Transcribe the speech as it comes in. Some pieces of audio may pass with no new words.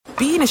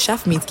being a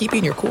chef means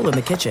keeping your cool in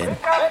the kitchen.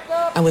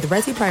 And with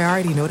Resi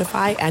Priority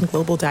Notify and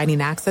Global Dining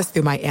Access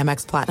through my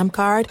Amex Platinum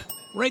card,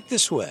 right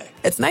this way.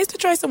 It's nice to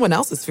try someone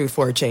else's food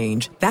for a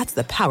change. That's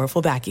the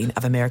powerful backing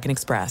of American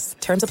Express.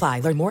 Terms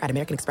apply. Learn more at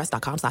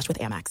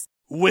americanexpress.com/withAmex.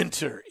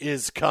 Winter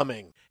is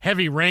coming.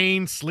 Heavy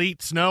rain,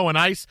 sleet, snow, and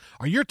ice.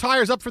 Are your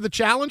tires up for the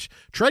challenge?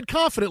 Tread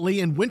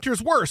confidently in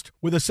winter's worst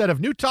with a set of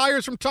new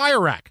tires from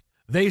Tire Rack.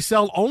 They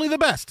sell only the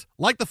best,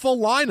 like the full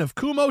line of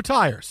Kumho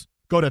tires.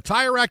 Go to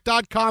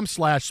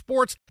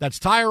TireRack.com/sports. That's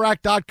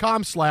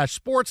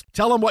TireRack.com/sports.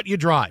 Tell them what you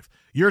drive.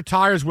 Your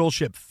tires will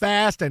ship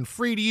fast and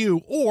free to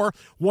you or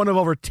one of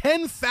over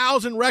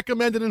 10,000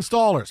 recommended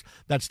installers.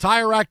 That's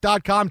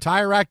TireRack.com,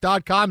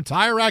 TireRack.com,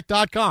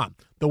 TireRack.com.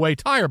 The way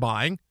tire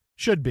buying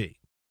should be.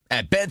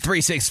 At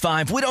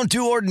Bet365, we don't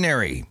do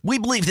ordinary. We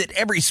believe that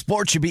every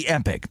sport should be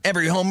epic.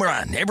 Every home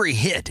run, every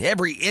hit,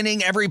 every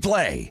inning, every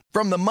play.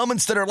 From the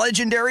moments that are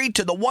legendary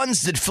to the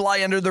ones that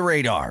fly under the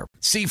radar.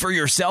 See for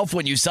yourself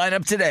when you sign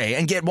up today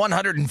and get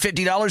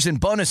 $150 in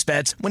bonus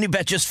bets when you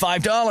bet just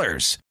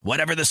 $5.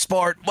 Whatever the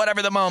sport,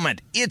 whatever the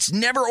moment, it's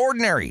never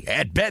ordinary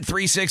at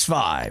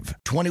Bet365.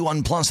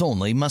 21 plus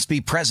only. Must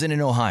be present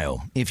in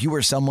Ohio. If you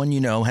or someone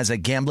you know has a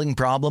gambling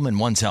problem and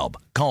wants help,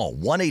 call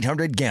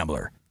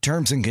 1-800-GAMBLER.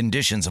 Terms and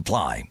conditions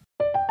apply.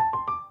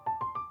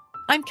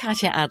 I'm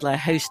Katya Adler,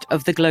 host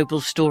of The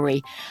Global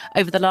Story.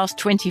 Over the last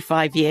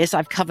 25 years,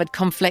 I've covered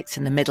conflicts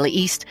in the Middle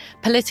East,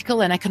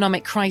 political and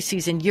economic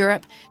crises in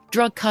Europe,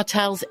 drug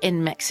cartels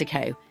in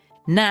Mexico.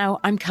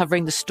 Now I'm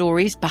covering the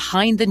stories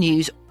behind the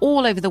news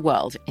all over the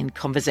world in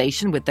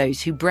conversation with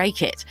those who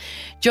break it.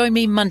 Join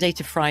me Monday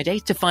to Friday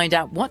to find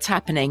out what's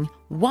happening,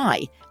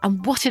 why,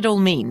 and what it all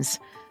means.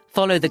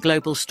 Follow The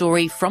Global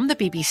Story from the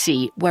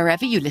BBC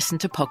wherever you listen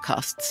to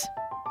podcasts.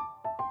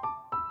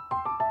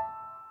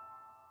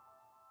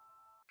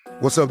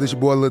 What's up, this your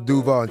boy Lil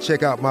Duval, and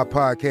check out my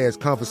podcast,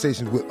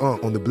 Conversations with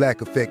Unc, on the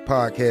Black Effect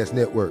Podcast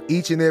Network.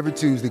 Each and every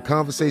Tuesday,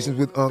 Conversations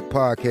with Unc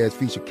podcast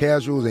feature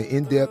casuals and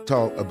in-depth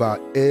talk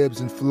about ebbs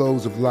and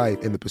flows of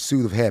life and the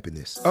pursuit of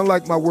happiness.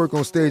 Unlike my work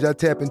on stage, I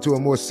tap into a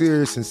more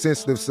serious and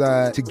sensitive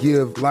side to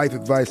give life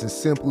advice and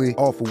simply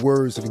offer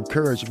words of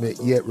encouragement,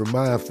 yet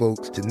remind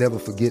folks to never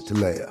forget to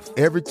laugh.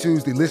 Every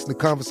Tuesday, listen to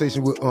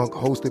Conversation with Unc,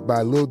 hosted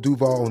by Lil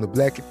Duval on the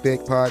Black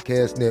Effect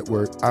Podcast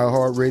Network,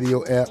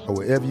 iHeartRadio app, or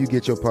wherever you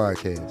get your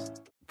podcasts.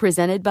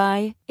 Presented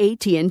by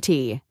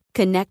AT&T.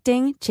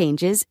 Connecting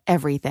changes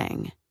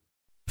everything.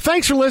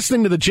 Thanks for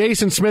listening to the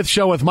Jason Smith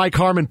Show with Mike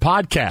Harmon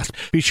podcast.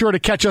 Be sure to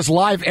catch us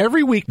live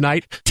every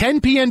weeknight,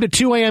 10 p.m. to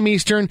 2 a.m.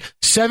 Eastern,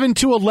 7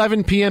 to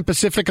 11 p.m.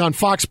 Pacific on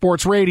Fox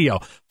Sports Radio.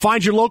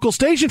 Find your local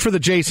station for the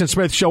Jason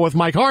Smith Show with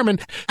Mike Harmon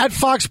at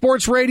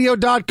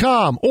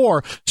foxsportsradio.com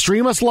or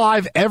stream us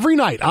live every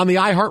night on the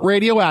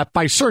iHeartRadio app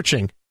by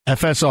searching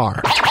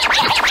FSR.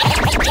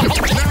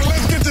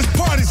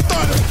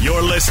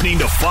 You're listening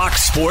to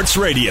Fox Sports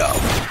Radio.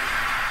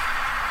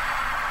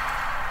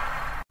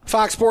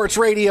 Fox Sports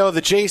Radio,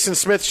 the Jason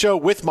Smith Show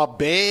with my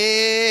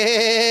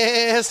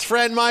best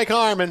friend Mike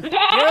Harmon.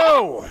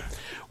 Yo!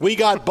 We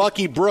got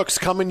Bucky Brooks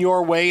coming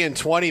your way in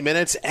 20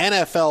 minutes.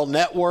 NFL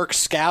Network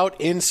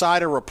scout,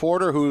 insider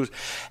reporter who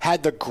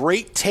had the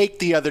great take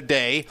the other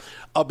day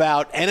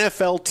about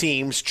NFL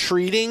teams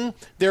treating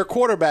their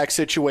quarterback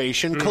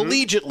situation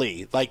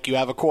collegiately. Like, you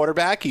have a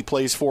quarterback, he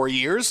plays 4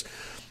 years.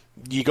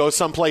 You go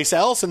someplace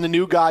else, and the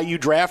new guy you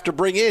draft or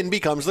bring in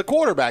becomes the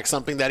quarterback,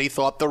 something that he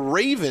thought the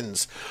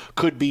Ravens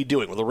could be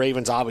doing. Well, the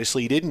Ravens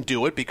obviously didn't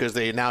do it because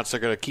they announced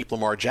they're going to keep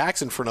Lamar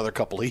Jackson for another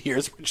couple of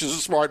years, which is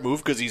a smart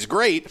move because he's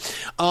great.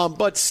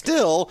 But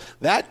still,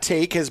 that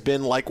take has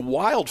been like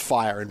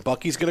wildfire, and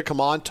Bucky's going to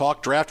come on,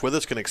 talk draft with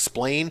us, going to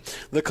explain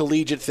the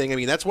collegiate thing. I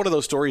mean, that's one of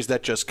those stories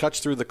that just cuts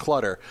through the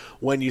clutter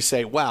when you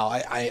say, wow,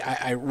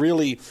 I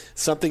really,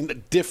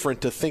 something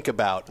different to think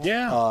about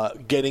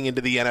getting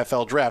into the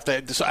NFL draft.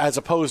 As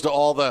opposed to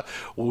all the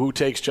who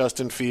takes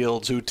Justin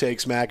Fields, who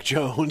takes Mac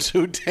Jones,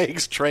 who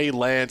takes Trey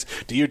Lance.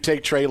 Do you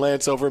take Trey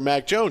Lance over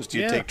Mac Jones? Do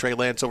you take Trey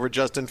Lance over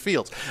Justin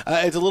Fields?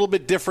 It's a little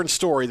bit different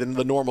story than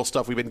the normal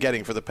stuff we've been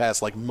getting for the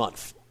past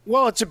month.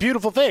 Well, it's a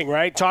beautiful thing,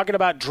 right? Talking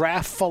about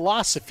draft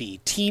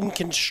philosophy, team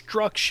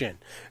construction,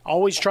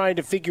 always trying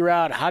to figure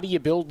out how do you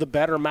build the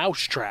better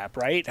mousetrap,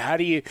 right? How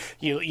do you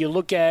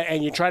look at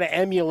and you try to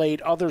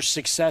emulate other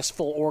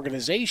successful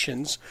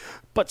organizations,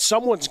 but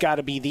someone's got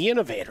to be the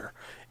innovator.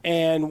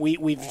 And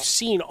we've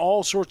seen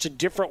all sorts of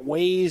different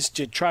ways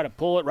to try to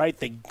pull it, right?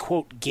 The,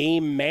 quote,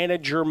 game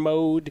manager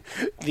mode,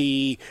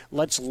 the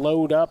let's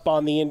load up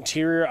on the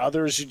interior.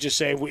 Others who just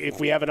say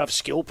if we have enough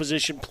skill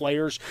position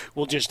players,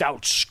 we'll just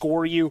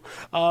outscore you.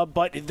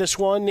 But this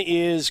one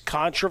is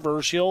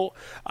controversial,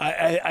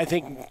 I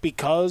think,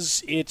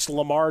 because it's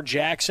Lamar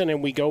Jackson,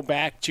 and we go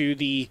back to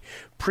the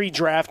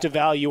pre-draft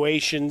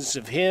evaluations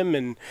of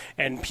him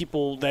and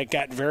people that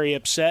got very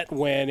upset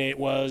when it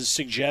was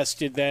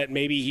suggested that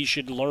maybe he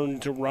should learn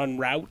to run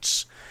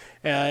routes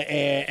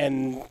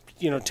and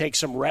take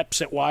some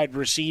reps at wide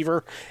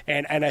receiver.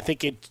 And I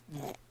think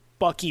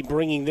Bucky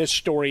bringing this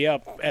story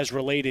up as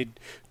related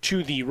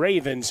to the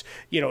Ravens,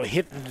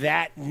 hit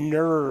that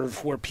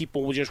nerve where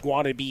people will just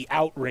want to be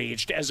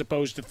outraged as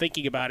opposed to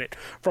thinking about it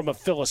from a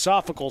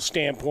philosophical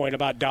standpoint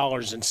about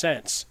dollars and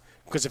cents.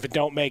 Because if it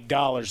don't make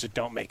dollars, it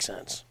don't make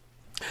sense.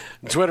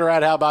 Twitter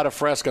at How About a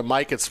Fresca,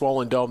 Mike at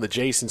Swollen Dome, the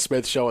Jason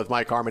Smith Show with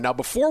Mike Harmon. Now,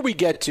 before we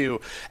get to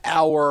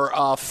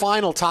our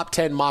final top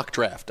 10 mock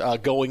draft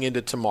going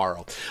into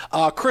tomorrow,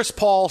 Chris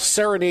Paul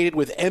serenaded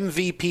with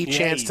MVP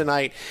chance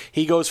tonight.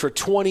 He goes for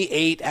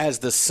 28 as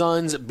the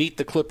Suns beat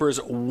the Clippers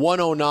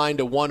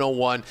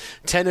 109-101.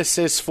 10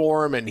 assists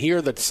for him, and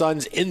here the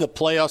Suns in the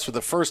playoffs for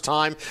the first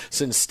time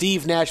since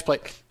Steve Nash played.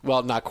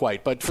 Well, not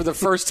quite, but for the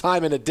first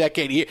time in a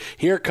decade,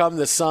 here come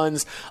the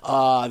Suns.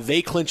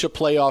 They clinch a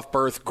playoff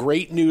berth.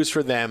 Great news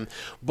for them.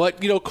 But,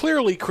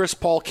 clearly Chris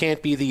Paul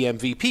can't be the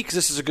MVP because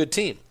this is a good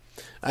team.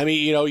 I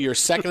mean, you're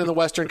second in the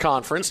Western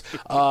Conference.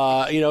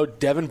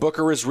 Devin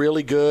Booker is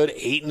really good.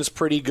 Ayton's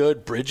pretty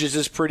good. Bridges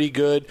is pretty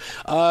good.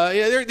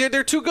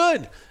 They're too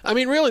good. I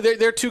mean, really,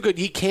 they're too good.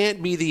 He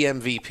can't be the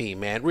MVP,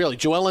 man. Really,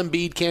 Joel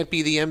Embiid can't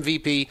be the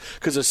MVP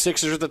because the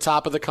Sixers are at the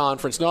top of the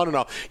conference.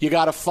 No. You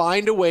got to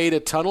find a way to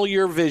tunnel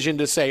your vision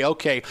to say,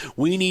 okay,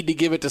 we need to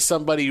give it to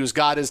somebody who's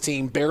got his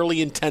team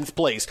barely in 10th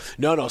place.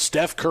 No,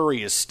 Steph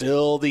Curry is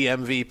still the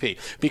MVP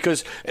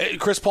because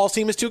Chris Paul's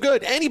team is too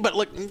good. But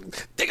look,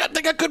 they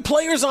got good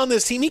players on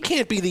this team. He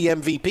can't be the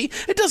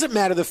MVP. It doesn't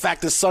matter the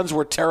fact the Suns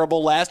were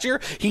terrible last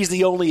year. He's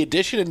the only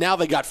addition, and now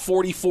they got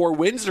 44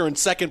 wins. They're in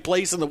second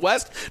place in the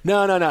West.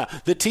 No.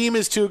 The team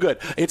is too good.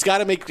 It's got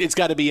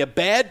to be a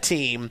bad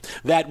team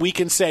that we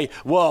can say,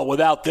 well,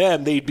 without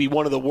them, they'd be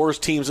one of the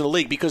worst teams in the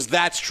league, because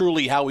that's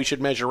truly how we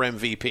should measure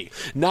MVP.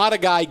 Not a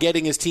guy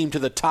getting his team to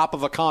the top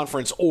of a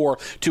conference or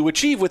to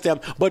achieve with them,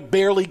 but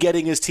barely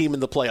getting his team in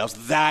the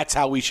playoffs. That's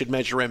how we should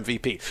measure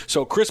MVP.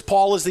 So Chris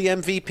Paul is the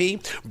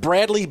MVP.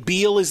 Bradley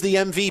Beal is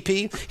the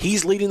MVP.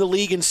 He's leading the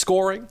league in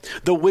scoring.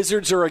 The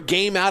Wizards are a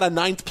game out of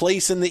 9th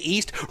place in the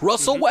East.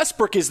 Russell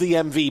Westbrook is the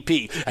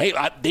MVP. Hey,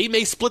 they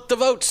may split the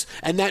votes,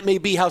 and that may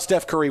be how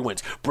Steph Curry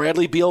wins.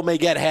 Bradley Beal may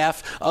get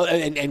half,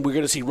 and we're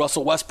going to see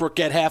Russell Westbrook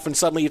get half, and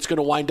suddenly it's going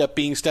to wind up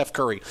being Steph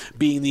Curry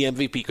being the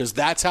MVP, because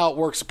that's how it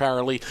works,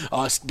 apparently.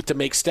 To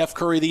make Steph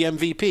Curry the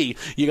MVP,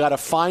 you got to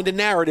find a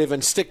narrative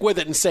and stick with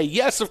it and say,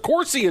 yes, of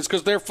course he is,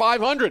 because they're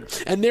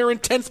 500, and they're in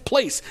 10th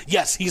place.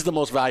 Yes, he's the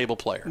most valuable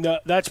player. No,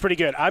 that's pretty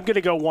good. I'm going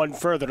to go one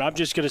further. I'm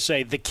just going to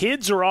say the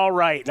kids are all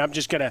right, and I'm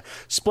just going to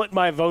split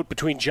my vote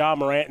between Ja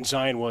Morant and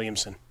Zion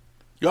Williamson.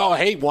 Oh,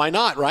 hey, why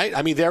not, right?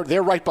 I mean, they're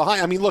right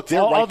behind. I mean, look,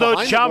 they're right behind the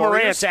Warriors. Although Ja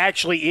Morant's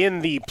actually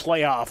in the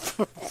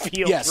playoff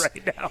field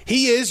right now.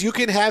 He is. You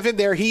can have him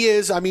there. He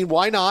is. I mean,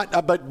 why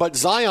not? But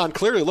Zion,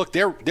 clearly, look,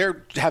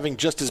 they're having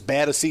just as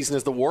bad a season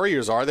as the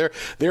Warriors are.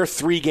 They're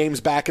 3 games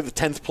back at the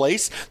 10th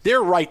place.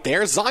 They're right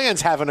there.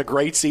 Zion's having a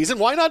great season.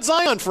 Why not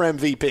Zion for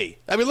MVP?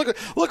 I mean,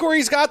 look where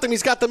he's got them.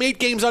 He's got them 8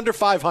 games under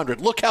 500.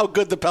 Look how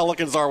good the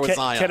Pelicans are with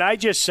Zion. Can I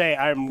just say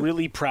I'm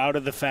really proud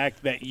of the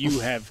fact that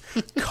you have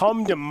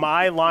come to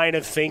my line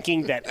of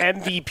thinking that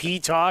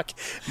MVP talk,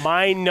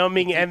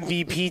 mind-numbing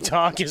MVP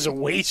talk, is a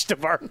waste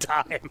of our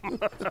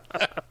time.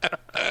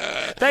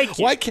 Thank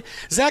you.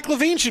 Zach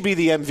LaVine should be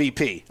the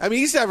MVP. I mean,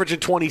 he's averaging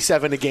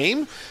 27 a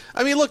game.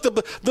 I mean, look,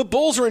 the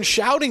Bulls are in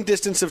shouting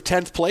distance of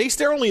 10th place.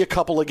 They're only a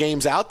couple of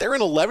games out. They're in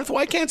 11th.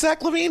 Why can't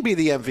Zach LaVine be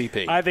the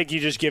MVP? I think you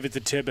just give it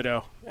to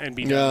Thibodeau and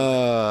be done.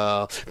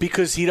 No,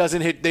 because he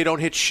doesn't hit. They don't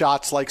hit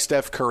shots like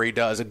Steph Curry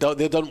does.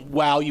 They don't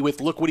wow you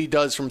with, look what he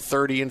does from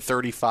 30 and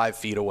 35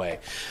 feet away.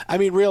 I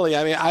mean,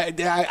 really. I mean,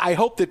 I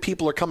hope that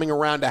people are coming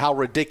around to how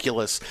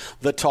ridiculous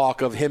the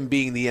talk of him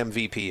being the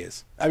MVP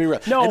is. I mean,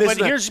 no,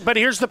 but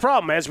here's the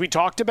problem. As we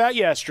talked about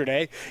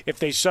yesterday, if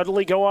they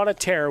suddenly go on a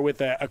tear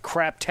with a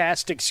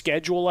craptastic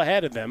schedule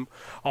ahead of them,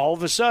 all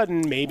of a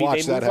sudden maybe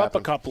they move up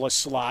a couple of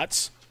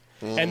slots,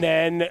 and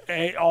then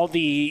all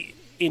the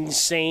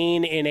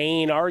insane,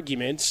 inane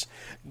arguments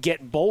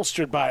get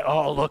bolstered by,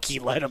 oh, look, he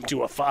led him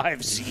to a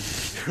 5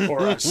 seed or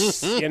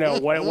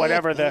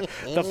whatever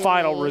the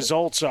final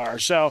results are.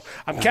 So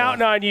I'm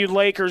counting on you,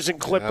 Lakers and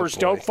Clippers.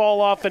 Don't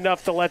fall off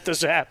enough to let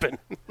this happen.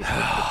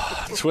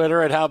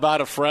 Twitter at How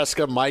About a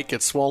Fresca, Mike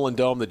at Swollen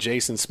Dome, the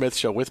Jason Smith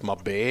Show with my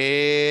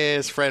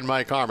best friend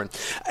Mike Harmon.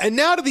 And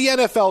now to the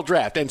NFL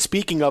draft. And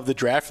speaking of the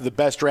draft, for the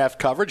best draft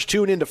coverage,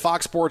 tune into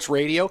Fox Sports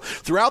Radio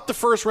throughout the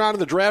first round of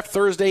the draft,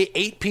 Thursday,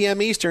 8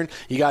 p.m. Eastern.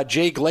 You got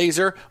Jay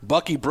Glazer,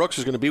 Bucky Brooks,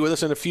 who's going to be with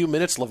us in a few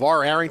minutes,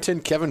 LeVar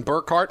Arrington, Kevin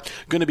Burkhardt,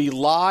 going to be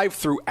live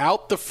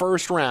throughout the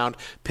first round,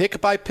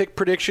 pick-by-pick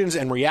predictions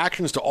and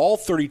reactions to all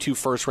 32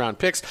 first-round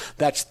picks.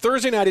 That's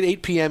Thursday night at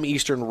 8 p.m.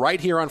 Eastern right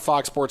here on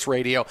Fox Sports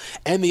Radio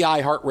and the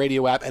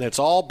iHeartRadio app, and it's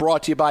all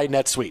brought to you by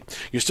NetSuite.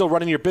 You're still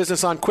running your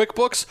business on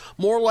QuickBooks?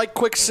 More like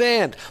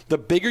quicksand. The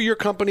bigger your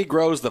company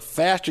grows, the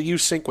faster you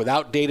sync with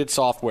outdated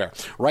software.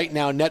 Right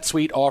now,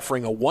 NetSuite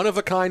offering a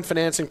one-of-a-kind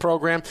financing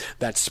program.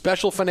 That's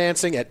special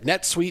financing at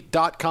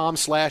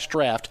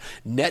netsuite.com/draft.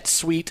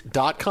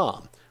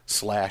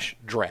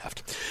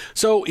 netsuite.com/draft.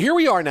 So here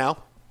we are now,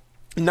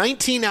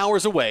 19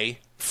 hours away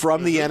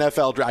from the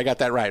NFL draft. I got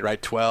that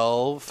right?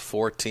 12,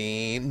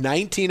 14,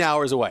 19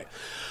 hours away.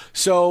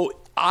 So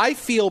I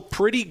feel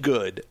pretty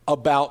good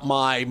about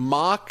my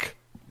mock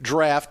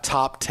draft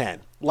top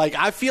 10. Like,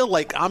 I feel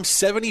like I'm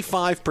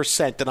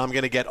 75% that I'm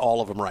going to get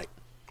all of them right.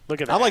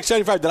 Look at that. I'm like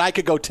 75 that I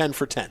could go 10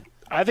 for 10.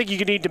 I think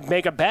you need to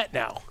make a bet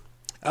now.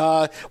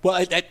 Well,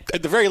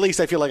 at the very least,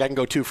 I feel like I can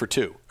go 2 for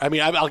 2. I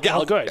mean, I'll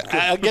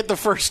get the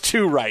first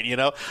 2 right, you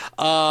know.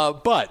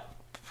 But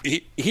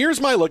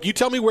here's my look. You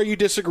tell me where you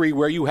disagree,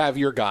 where you have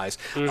your guys.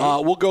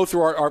 We'll go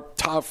through our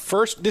top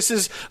first. This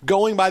is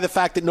going by the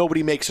fact that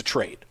nobody makes a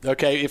trade,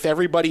 okay? If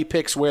everybody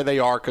picks where they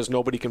are because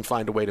nobody can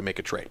find a way to make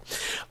a trade.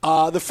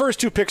 The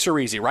first 2 picks are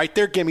easy, right?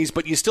 They're gimmies,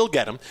 but you still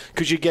get them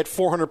because you get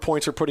 400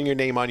 points for putting your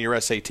name on your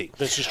SAT.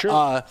 This is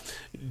true.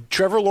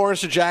 Trevor Lawrence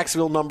to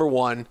Jacksonville, number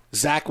 1.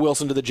 Zach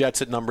Wilson to the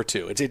Jets at number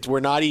 2. We're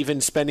not even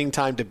spending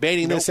time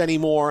debating this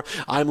anymore.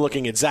 I'm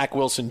looking at Zach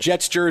Wilson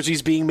Jets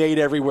jerseys being made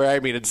everywhere.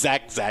 I mean, it's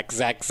Zach.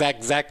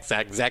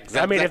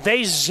 I mean, if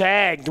they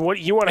zagged, what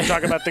you want to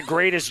talk about the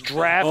greatest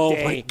draft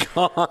day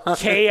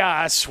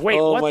chaos?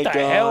 Wait, what the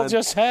hell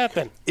just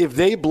happened? If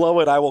they blow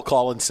it, I will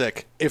call in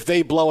sick. If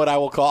they blow it, I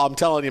will call. I'm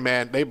telling you,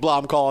 man,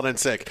 I'm calling in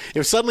sick.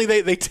 If suddenly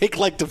they take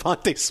like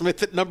Devontae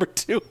Smith at number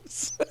 2.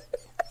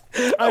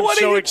 I'm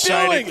so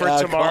excited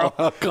for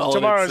tomorrow.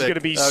 Tomorrow is going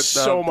to be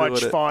so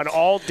much fun.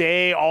 All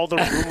day, all the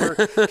rumor,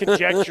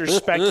 conjecture,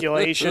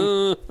 speculation.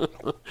 Oh,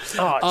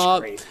 it's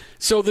great.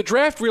 So the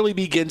draft really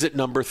begins at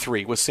number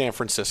 3 with San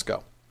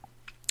Francisco.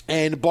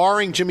 And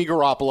barring Jimmy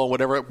Garoppolo,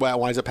 whatever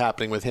winds up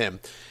happening with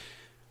him,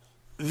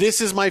 this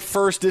is my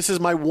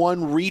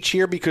one reach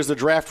here because the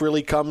draft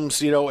really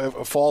comes,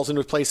 falls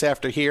into place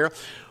after here.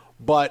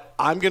 But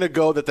I'm going to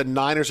go that the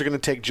Niners are going to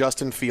take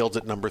Justin Fields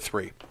at number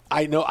 3.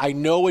 I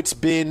know it's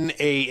been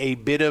a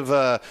bit of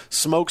a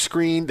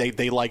smokescreen.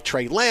 They like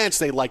Trey Lance.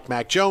 They like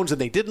Mac Jones, and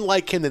they didn't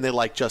like him. Then they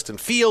like Justin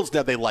Fields.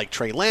 Now they like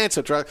Trey Lance.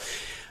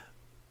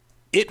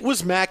 It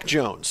was Mac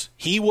Jones.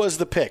 He was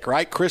the pick,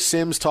 right? Chris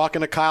Sims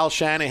talking to Kyle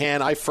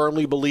Shanahan. I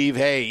firmly believe,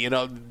 hey,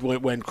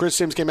 when Chris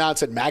Sims came out and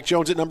said Mac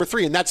Jones at number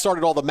 3, and that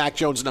started all the Mac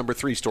Jones at number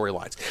 3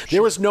 storylines.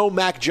 There was no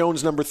Mac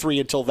Jones number 3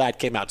 until that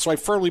came out. So I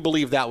firmly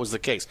believe that was the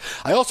case.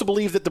 I also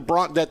believe that the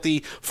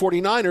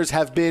 49ers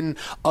have been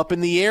up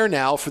in the air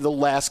now for the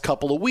last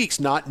couple of weeks,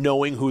 not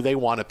knowing who they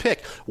want to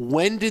pick.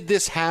 When did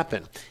this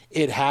happen?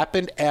 It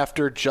happened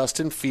after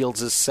Justin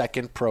Fields'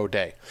 second pro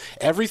day.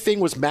 Everything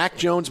was Mac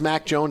Jones,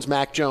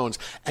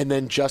 and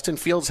then Justin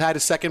Fields had a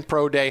second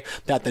pro day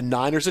that the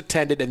Niners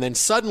attended, and then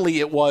suddenly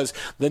it was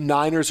the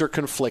Niners are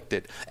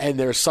conflicted. And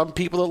there's some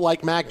people that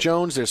like Mac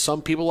Jones, there's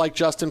some people like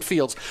Justin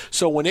Fields.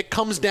 So when it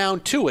comes down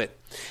to it,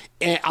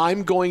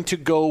 I'm going to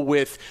go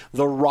with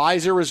the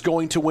riser is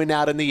going to win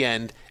out in the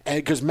end, and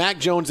because Mac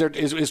Jones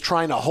is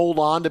trying to hold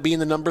on to being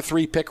the number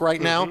 3 pick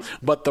right now,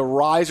 but the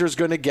riser is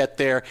going to get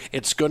there.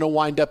 It's going to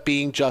wind up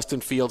being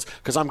Justin Fields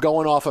because I'm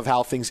going off of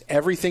how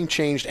everything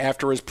changed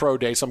after his pro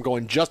day, so I'm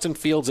going Justin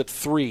Fields at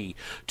 3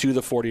 to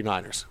the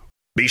 49ers.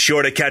 Be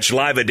sure to catch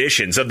live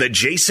editions of The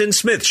Jason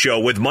Smith Show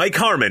with Mike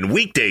Harmon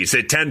weekdays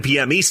at 10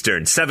 p.m.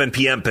 Eastern, 7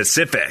 p.m.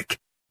 Pacific.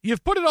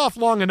 You've put it off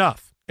long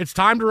enough. It's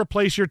time to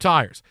replace your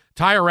tires.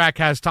 Tire Rack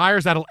has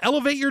tires that'll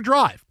elevate your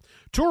drive.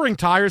 Touring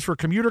tires for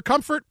commuter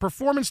comfort,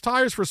 performance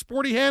tires for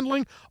sporty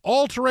handling,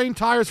 all-terrain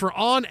tires for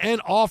on- and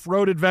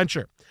off-road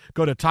adventure.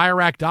 Go to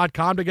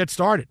TireRack.com to get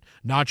started.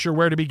 Not sure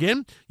where to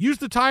begin? Use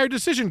the Tire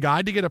Decision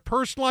Guide to get a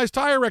personalized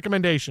tire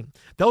recommendation.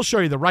 They'll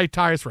show you the right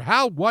tires for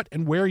how, what,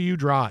 and where you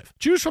drive.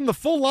 Choose from the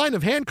full line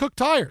of hand-cooked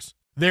tires.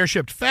 They're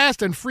shipped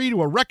fast and free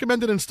to a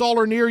recommended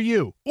installer near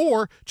you.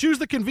 Or choose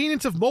the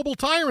convenience of mobile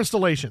tire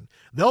installation.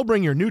 They'll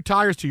bring your new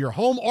tires to your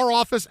home or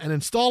office and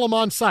install them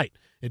on site.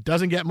 It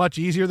doesn't get much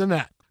easier than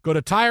that. Go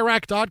to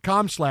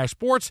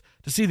TireRack.com/sports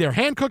to see their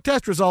hand-cooked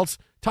test results,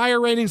 tire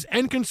ratings,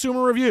 and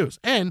consumer reviews.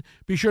 And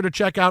be sure to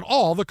check out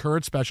all the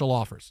current special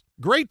offers.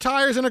 Great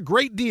tires and a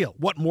great deal.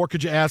 What more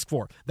could you ask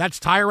for? That's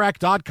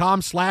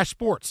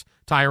TireRack.com/sports.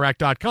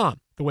 TireRack.com,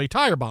 the way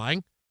tire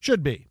buying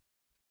should be.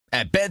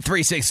 At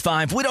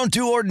Bet365, we don't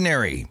do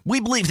ordinary. We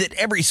believe that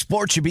every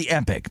sport should be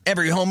epic.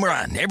 Every home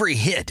run, every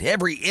hit,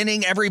 every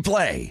inning, every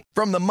play.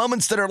 From the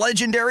moments that are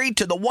legendary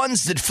to the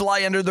ones that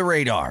fly under the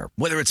radar.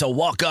 Whether it's a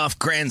walk-off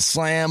grand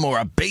slam or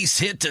a base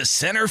hit to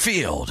center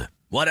field.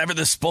 Whatever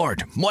the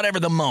sport, whatever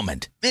the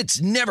moment.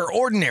 It's never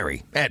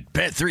ordinary at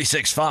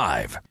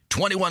Bet365.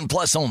 21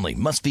 plus only.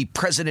 Must be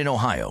present in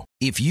Ohio.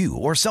 If you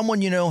or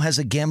someone you know has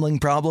a gambling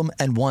problem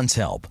and wants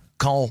help,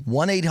 call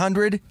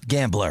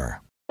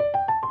 1-800-GAMBLER.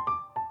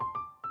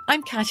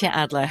 I'm Katya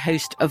Adler,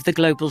 host of The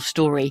Global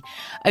Story.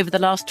 Over the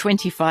last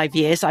 25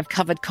 years, I've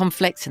covered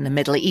conflicts in the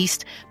Middle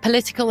East,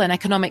 political and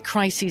economic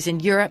crises in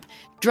Europe,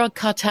 drug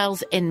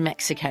cartels in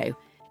Mexico.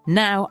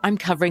 Now I'm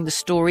covering the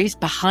stories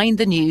behind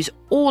the news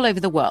all over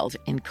the world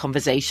in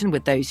conversation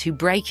with those who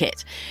break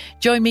it.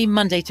 Join me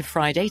Monday to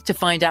Friday to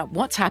find out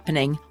what's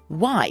happening,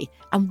 why,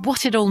 and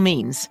what it all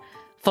means.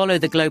 Follow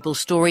The Global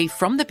Story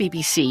from the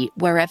BBC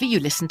wherever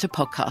you listen to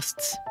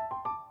podcasts.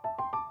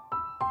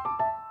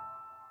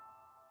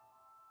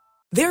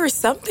 There are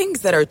some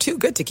things that are too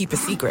good to keep a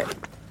secret.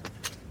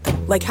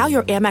 Like how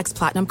your Amex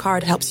Platinum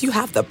card helps you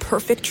have the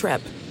perfect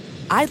trip.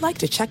 I'd like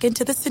to check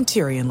into the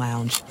Centurion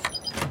Lounge.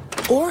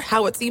 Or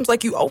how it seems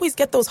like you always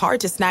get those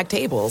hard-to-snag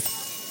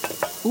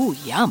tables. Ooh,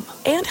 yum.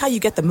 And how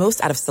you get the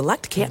most out of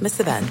select can't-miss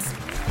events.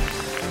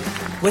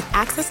 With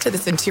access to the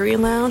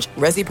Centurion Lounge,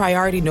 Resi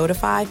Priority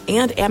Notify,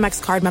 and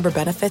Amex card member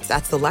benefits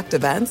at select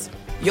events,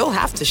 you'll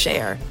have to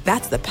share.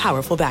 That's the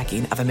powerful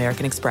backing of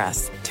American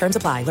Express. Terms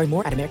apply. Learn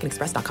more at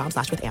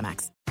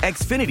americanexpress.com/withAmex.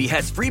 Xfinity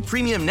has free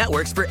premium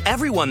networks for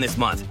everyone this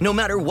month, no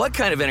matter what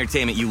kind of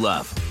entertainment you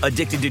love.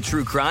 Addicted to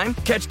true crime?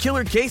 Catch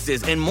killer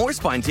cases and more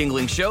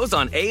spine-tingling shows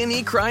on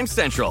A&E Crime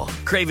Central.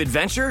 Crave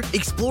adventure?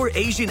 Explore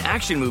Asian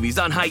action movies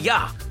on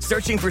Hi-YAH.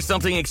 Searching for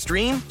something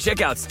extreme?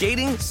 Check out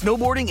skating,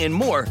 snowboarding, and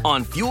more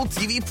on Fuel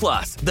TV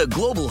Plus, the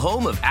global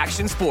home of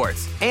action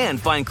sports.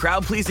 And find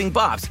crowd-pleasing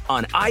bops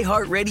on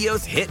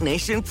iHeartRadio's Hit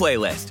Nation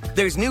playlist.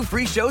 There's new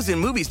free shows and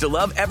movies to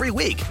love every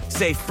week.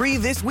 Say free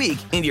this week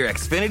in your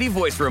Xfinity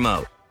voice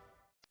remote.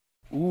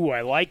 Ooh,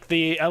 I like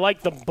the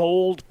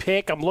bold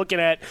pick. I'm looking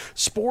at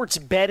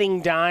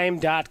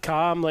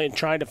sportsbettingdime.com and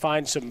trying to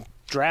find some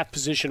draft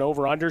position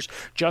over-unders.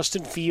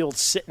 Justin Fields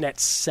sitting at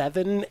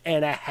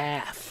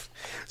 7.5.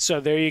 So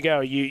there you go.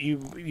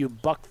 You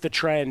buck the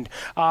trend.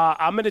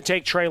 I'm going to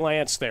take Trey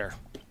Lance there.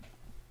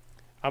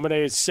 I'm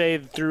going to say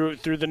through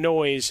the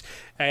noise,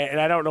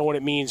 and I don't know what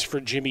it means for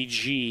Jimmy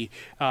G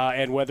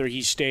and whether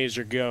he stays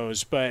or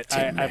goes, but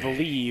I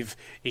believe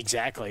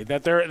exactly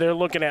that they're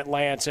looking at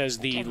Lance as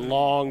the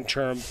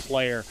long-term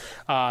player,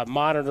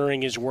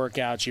 monitoring his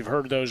workouts. You've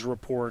heard those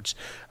reports,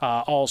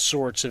 all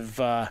sorts of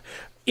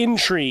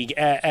intrigue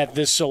at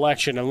this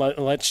selection, and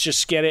let's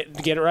just get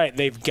it right.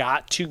 They've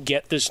got to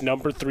get this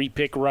number 3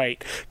 pick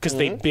right because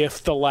they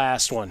biffed the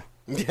last one.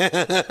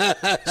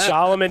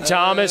 Solomon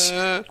Thomas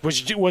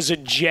was a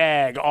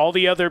jag. All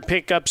the other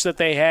pickups that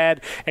they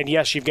had, and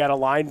yes, you've got a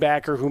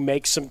linebacker who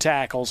makes some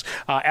tackles.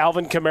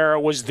 Alvin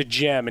Kamara was the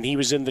gem, and he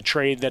was in the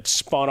trade that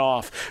spun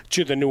off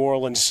to the New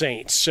Orleans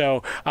Saints.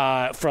 So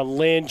for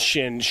Lynch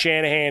and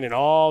Shanahan and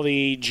all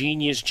the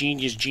genius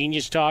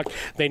talk,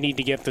 they need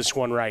to get this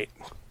one right.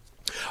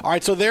 All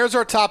right, so there's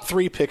our top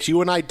 3 picks.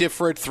 You and I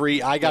differ at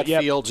 3. I got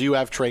Fields. You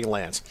have Trey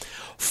Lance.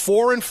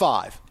 4 and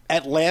 5.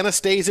 Atlanta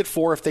stays at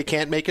 4 if they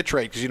can't make a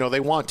trade because, they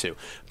want to.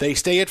 They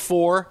stay at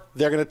 4.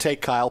 They're going to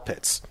take Kyle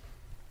Pitts.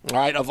 All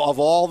right, of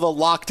all the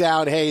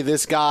lockdown, hey,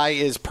 this guy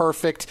is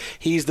perfect.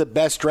 He's the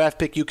best draft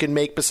pick you can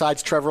make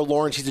besides Trevor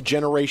Lawrence. He's a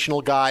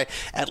generational guy.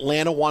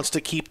 Atlanta wants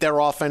to keep their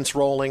offense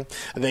rolling.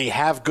 They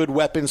have good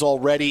weapons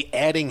already.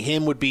 Adding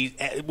him would be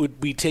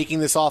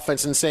taking this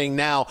offense and saying,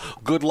 now,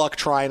 good luck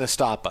trying to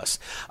stop us.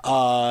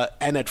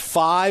 And at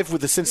 5,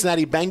 with the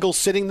Cincinnati Bengals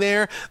sitting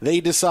there,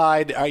 they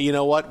decide, you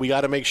know what, we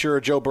got to make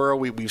sure Joe Burrow,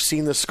 we've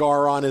seen the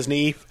scar on his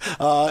knee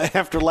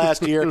after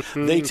last year.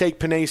 They take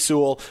Penei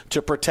Sewell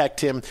to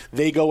protect him.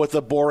 They go with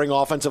the boring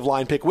offensive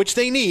line pick, which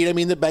they need. I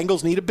mean, the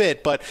Bengals need a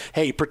bit, but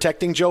hey,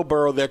 protecting Joe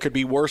Burrow, there could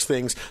be worse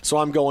things. So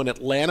I'm going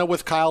Atlanta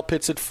with Kyle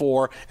Pitts at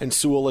 4 and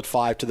Sewell at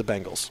 5 to the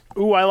Bengals.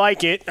 Ooh, I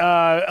like it.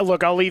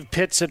 Look, I'll leave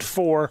Pitts at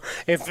 4.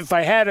 If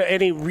I had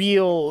any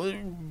real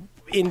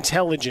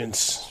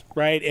intelligence,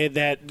 right?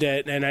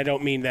 And I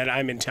don't mean that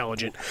I'm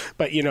intelligent,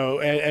 but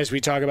as we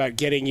talk about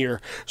getting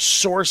your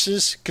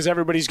sources, because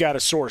everybody's got a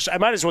source. I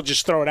might as well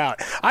just throw it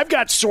out. I've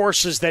got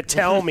sources that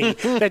tell me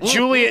that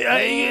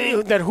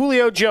that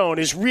Julio Jones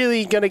is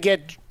really going to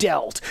get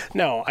dealt.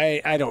 No,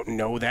 I don't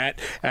know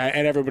that.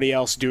 And everybody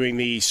else doing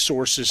the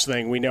sources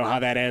thing, we know how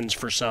that ends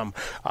for some.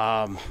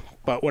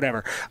 But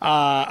whatever.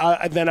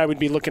 Then I would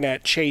be looking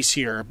at Chase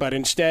here. But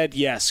instead,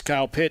 yes,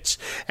 Kyle Pitts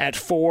at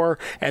 4.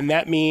 And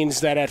that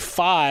means that at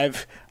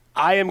 5,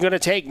 I am going to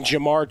take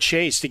Jamar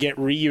Chase to get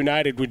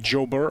reunited with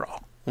Joe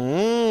Burrow.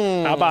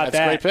 How about that? That's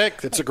a great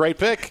pick. That's a great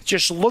pick.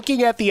 Just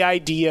looking at the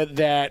idea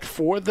that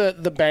for the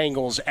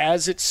Bengals,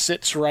 as it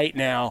sits right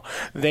now,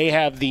 they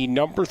have the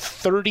number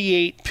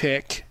 38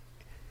 pick,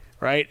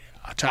 right?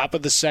 Top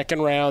of the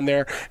second round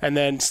there, and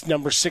then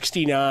number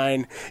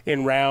 69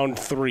 in round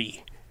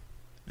 3.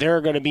 There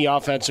are going to be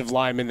offensive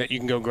linemen that you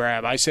can go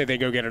grab. I say they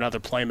go get another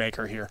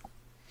playmaker here.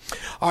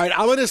 All right,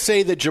 I'm going to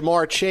say that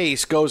Jamar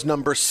Chase goes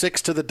number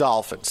 6 to the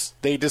Dolphins.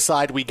 They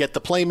decide we get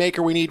the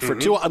playmaker we need for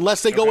Tua,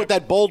 unless they go with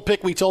that bold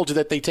pick we told you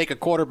that they take a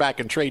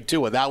quarterback and trade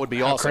Tua. That would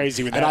be awesome. How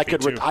crazy would that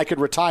be, I could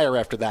retire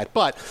after that.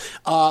 But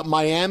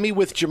Miami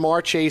with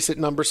Jamar Chase at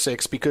number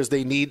 6 because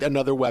they need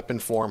another weapon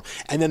for him.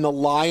 And then the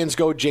Lions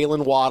go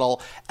Jalen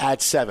Waddle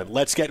at 7.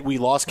 We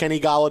lost Kenny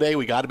Golladay.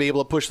 We got to be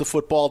able to push the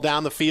football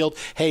down the field.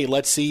 Hey,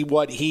 let's see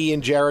what he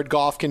and Jared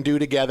Goff can do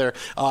together.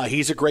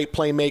 He's a great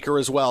playmaker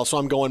as well. So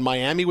I'm going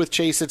Miami with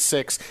Chase at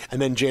 6,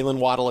 and then Jalen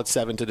Waddle at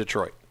 7 to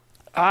Detroit.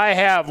 I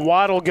have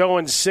Waddle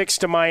going 6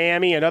 to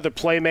Miami, another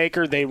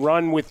playmaker. They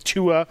run with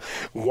Tua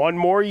one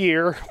more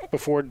year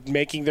before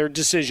making their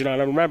decision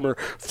on him. Remember,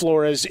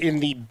 Flores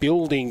in the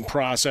building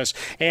process,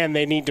 and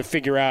they need to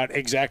figure out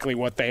exactly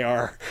what they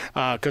are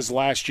because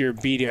last year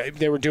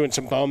they were doing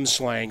some bum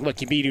slang. Look,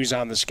 you beat who's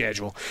on the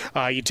schedule.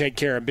 You take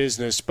care of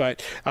business,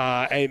 but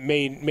it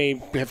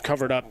may have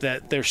covered up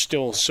that there's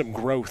still some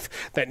growth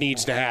that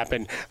needs to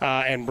happen,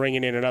 and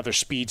bringing in another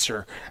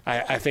speedster,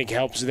 I think,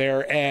 helps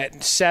there.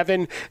 At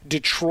 7,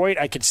 Detroit,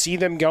 I could see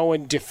them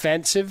going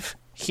defensive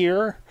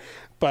here,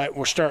 but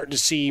we're starting to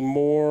see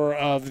more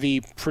of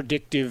the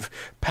predictive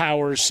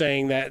powers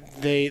saying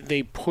that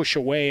they push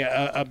away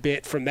a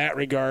bit from that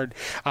regard.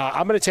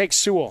 I'm going to take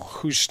Sewell,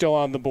 who's still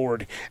on the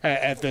board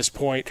at this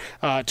point,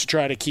 to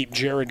try to keep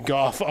Jared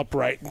Goff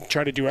upright and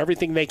try to do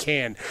everything they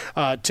can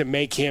to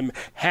make him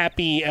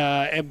happy,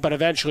 but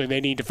eventually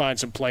they need to find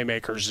some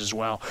playmakers as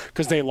well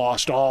because they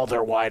lost all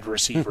their wide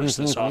receivers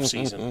this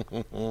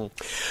offseason.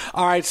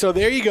 All right, so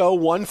there you go,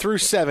 1 through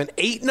 7.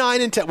 8,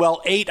 9, and 10.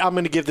 Well, 8, I'm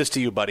going to give this to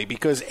you, buddy,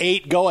 because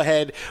 8, go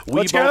ahead.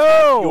 Let's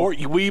go.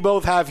 We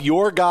both have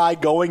your guy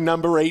going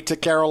number 8 to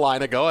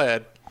Carolina. Go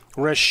ahead.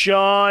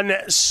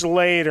 Rashawn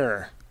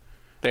Slater.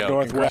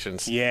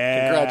 Congratulations.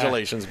 Yeah.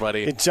 Congratulations,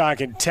 buddy. You're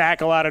talking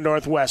tackle out of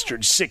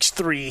Northwestern,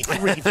 6'3",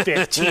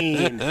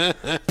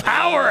 315.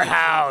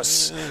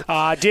 Powerhouse.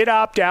 Did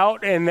opt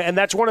out, and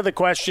that's one of the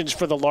questions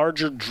for the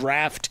larger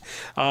draft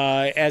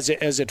as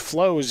it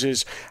flows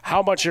is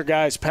how much are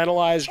guys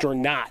penalized or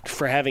not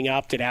for having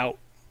opted out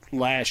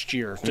last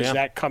year? Does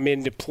that come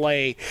into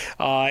play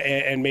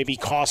and maybe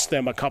cost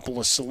them a couple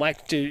of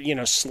selected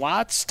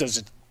slots? Does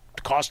it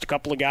cost a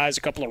couple of guys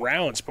a couple of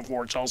rounds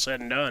before it's all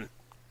said and done?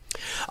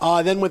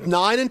 Then with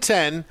 9 and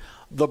 10,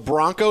 the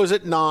Broncos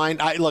at 9.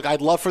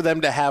 I'd love for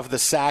them to have the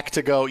sack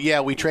to go,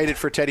 we traded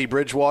for Teddy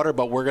Bridgewater,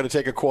 but we're going to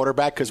take a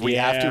quarterback because we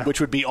have to, which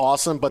would be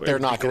awesome, but they're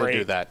not going to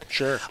do that.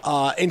 Sure.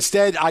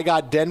 Instead, I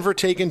got Denver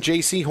taking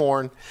J.C.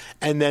 Horn,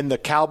 and then the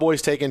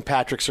Cowboys taking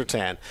Patrick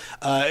Surtain.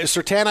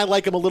 Surtain, I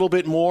like him a little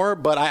bit more,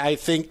 but I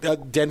think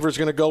Denver's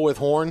going to go with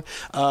Horn.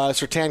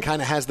 Surtain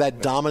kind of has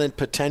that dominant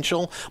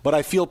potential, but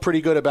I feel pretty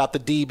good about the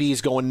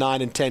DBs going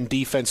 9 and 10,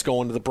 defense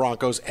going to the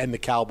Broncos and the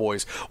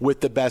Cowboys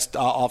with the best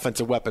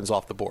offensive weapons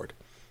off the board.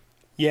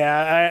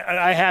 Yeah,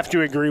 I have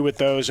to agree with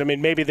those. I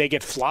mean, maybe they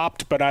get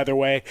flopped, but either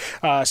way,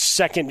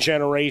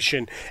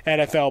 second-generation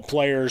NFL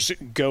players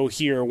go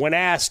here. When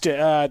asked,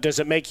 does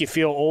it make you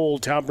feel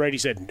old, Tom Brady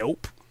said,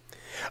 nope.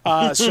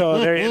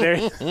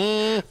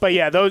 So but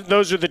yeah,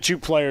 those are the two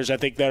players I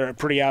think that are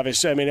pretty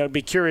obvious. I mean, I'd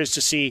be curious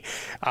to see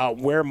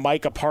where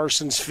Micah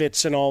Parsons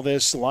fits in all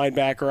this,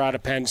 linebacker out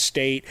of Penn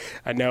State.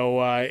 I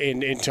know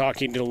in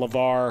talking to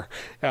LeVar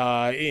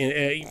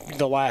in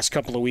the last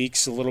couple of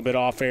weeks, a little bit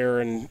off air,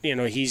 and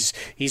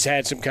he's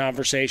had some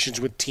conversations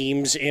with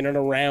teams in and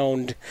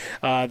around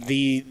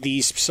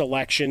these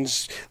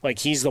selections. Like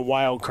he's the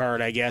wild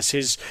card, I guess.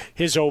 His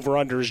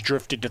over/under has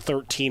drifted to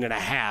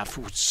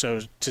 13.5, so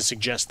to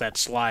suggest that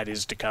slide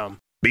is to come.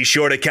 Be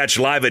sure to catch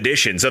live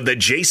editions of The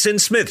Jason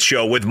Smith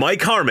Show with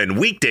Mike Harmon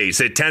weekdays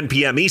at 10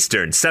 p.m.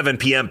 Eastern, 7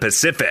 p.m.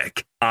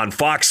 Pacific on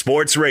Fox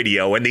Sports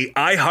Radio and the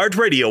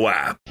iHeartRadio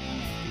app.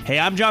 Hey,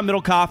 I'm John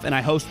Middlecoff, and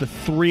I host the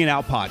 3 and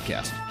Out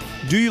podcast.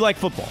 Do you like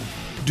football?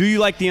 Do you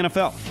like the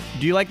NFL?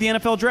 Do you like the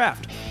NFL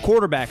draft?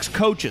 Quarterbacks,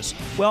 coaches?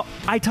 Well,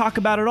 I talk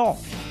about it all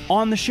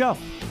on the show.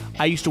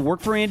 I used to work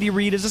for Andy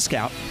Reid as a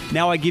scout.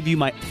 Now I give you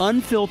my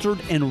unfiltered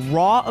and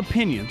raw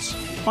opinions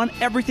on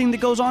everything that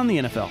goes on in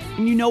the NFL.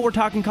 And we're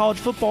talking college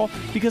football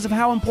because of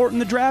how important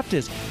the draft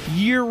is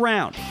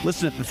year-round.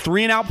 Listen to the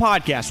 3 and Out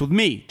podcast with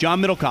me,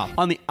 John Middlecoff,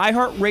 on the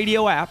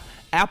iHeartRadio app,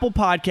 Apple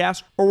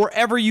Podcasts, or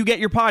wherever you get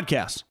your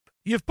podcasts.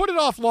 You've put it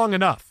off long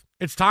enough.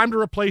 It's time to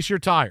replace your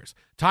tires.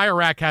 Tire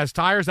Rack has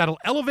tires that'll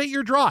elevate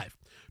your drive.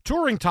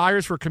 Touring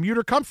tires for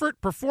commuter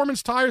comfort,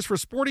 performance tires for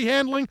sporty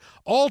handling,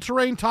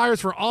 all-terrain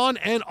tires for on-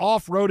 and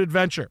off-road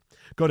adventure.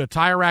 Go to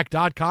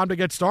TireRack.com to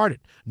get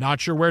started.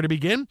 Not sure where to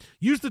begin?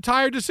 Use the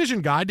Tire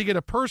Decision Guide to get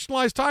a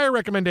personalized tire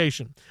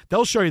recommendation.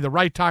 They'll show you the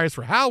right tires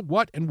for how,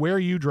 what, and where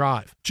you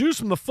drive. Choose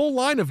from the full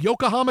line of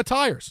Yokohama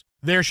tires.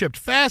 They're shipped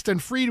fast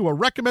and free to a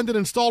recommended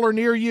installer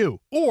near you.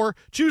 Or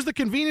choose the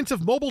convenience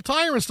of mobile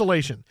tire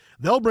installation.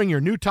 They'll bring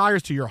your new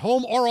tires to your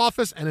home or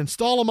office and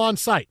install them on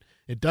site.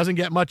 It doesn't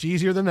get much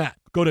easier than that.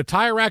 Go to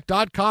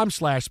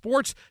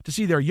TireRack.com/sports to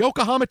see their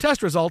Yokohama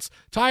test results,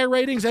 tire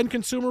ratings, and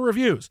consumer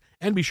reviews.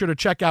 And be sure to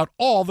check out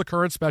all the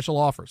current special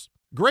offers.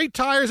 Great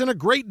tires and a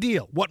great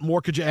deal. What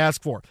more could you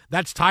ask for?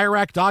 That's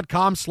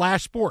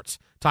TireRack.com/sports.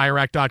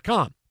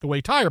 TireRack.com, the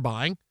way tire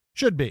buying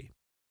should be.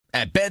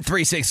 At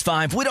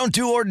Bet365, we don't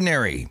do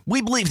ordinary.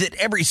 We believe that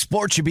every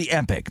sport should be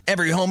epic.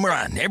 Every home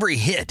run, every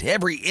hit,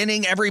 every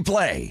inning, every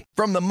play.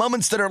 From the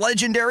moments that are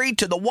legendary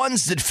to the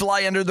ones that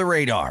fly under the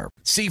radar.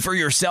 See for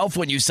yourself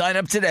when you sign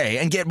up today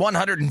and get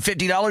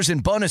 $150 in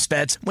bonus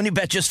bets when you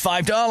bet just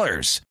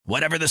 $5.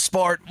 Whatever the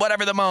sport,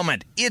 whatever the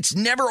moment, it's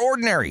never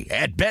ordinary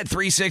at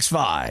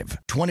Bet365.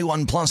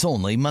 21 plus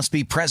only. Must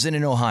be present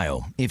in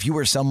Ohio. If you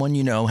or someone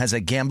you know has a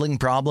gambling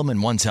problem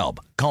and wants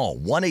help, call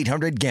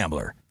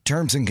 1-800-GAMBLER.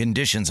 Terms and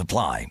conditions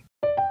apply.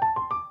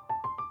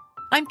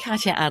 I'm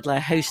Katya Adler,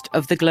 host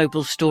of The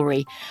Global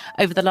Story.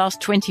 Over the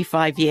last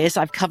 25 years,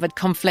 I've covered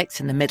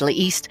conflicts in the Middle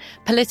East,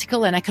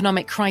 political and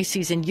economic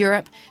crises in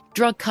Europe,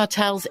 drug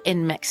cartels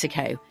in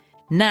Mexico.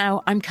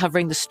 Now I'm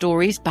covering the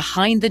stories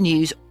behind the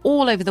news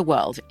all over the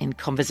world in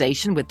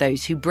conversation with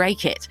those who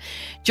break it.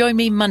 Join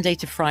me Monday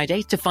to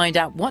Friday to find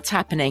out what's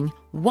happening,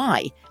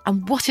 why,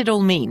 and what it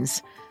all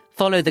means.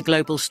 Follow The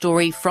Global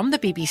Story from the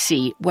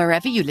BBC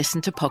wherever you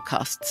listen to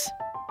podcasts.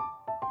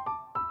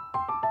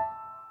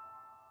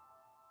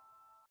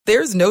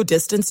 There's no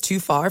distance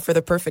too far for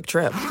the perfect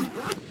trip.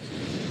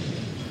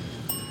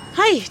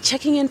 Hi,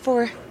 checking in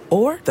for...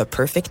 Or the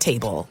perfect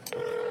table.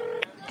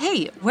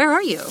 Hey, where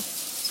are you?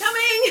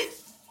 Coming!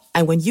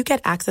 And when you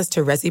get access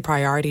to Resi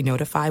Priority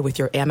Notify with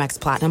your Amex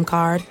Platinum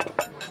card...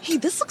 Hey,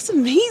 this looks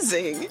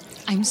amazing.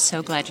 I'm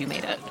so glad you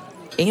made it.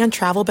 And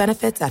travel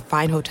benefits at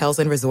fine hotels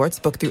and resorts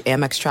booked through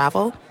Amex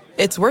Travel,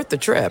 it's worth the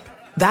trip.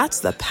 That's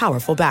the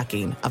powerful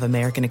backing of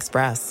American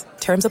Express.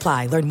 Terms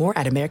apply. Learn more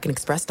at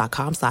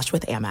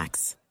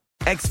americanexpress.com/withAmex.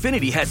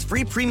 Xfinity has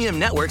free premium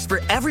networks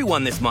for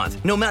everyone this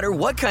month, no matter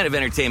what kind of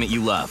entertainment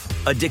you love.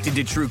 Addicted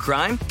to true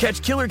crime?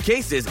 Catch killer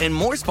cases and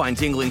more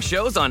spine-tingling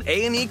shows on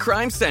A&E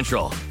Crime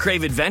Central.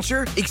 Crave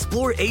adventure?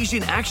 Explore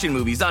Asian action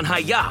movies on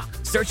Hi-Ya.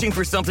 Searching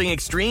for something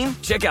extreme?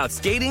 Check out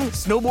skating,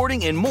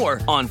 snowboarding, and more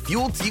on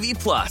Fuel TV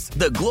Plus,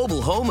 the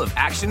global home of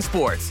action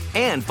sports.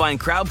 And find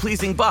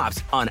crowd-pleasing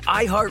bops on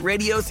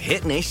iHeartRadio's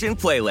Hit Nation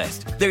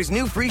playlist. There's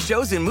new free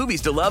shows and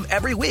movies to love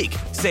every week.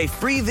 Say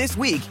free this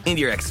week in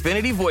your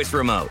Xfinity voice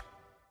remote.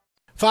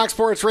 Fox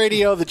Sports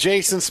Radio, the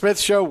Jason Smith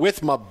Show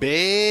with my best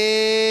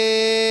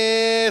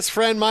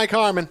friend Mike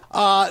Harmon.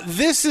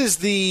 This is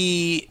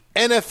the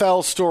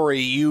NFL story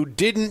you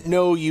didn't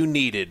know you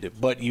needed,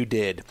 but you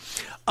did.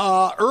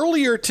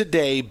 Earlier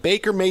today,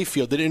 Baker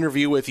Mayfield did an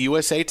interview with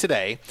USA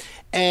Today,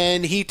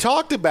 and he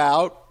talked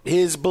about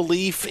his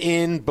belief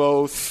in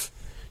both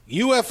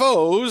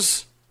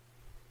UFOs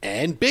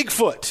and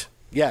Bigfoot.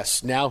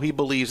 Yes, now he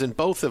believes in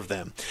both of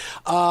them.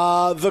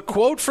 The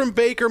quote from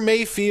Baker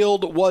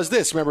Mayfield was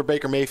this. Remember,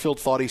 Baker Mayfield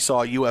thought he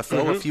saw a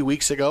UFO a few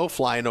weeks ago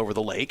flying over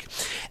the lake.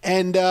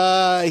 And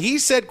he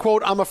said,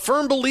 quote, "I'm a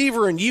firm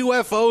believer in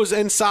UFOs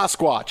and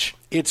Sasquatch.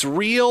 It's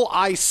real.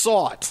 I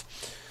saw it.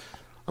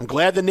 I'm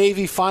glad the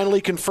Navy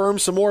finally confirmed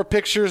some more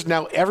pictures.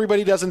 Now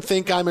everybody doesn't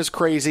think I'm as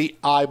crazy.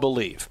 I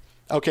believe."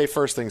 Okay,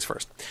 first things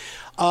first.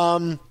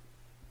 When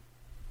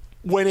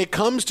it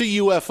comes to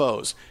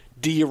UFOs,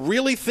 do you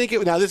really think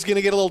it... Now, this is going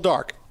to get a little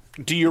dark.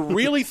 Do you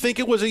really think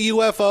it was a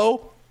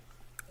UFO?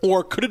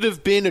 Or could it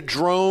have been a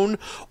drone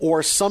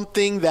or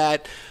something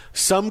that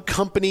some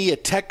company, a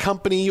tech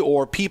company,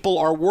 or people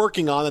are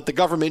working on that the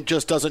government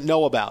just doesn't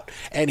know about?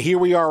 And here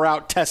we are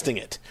out testing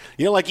it.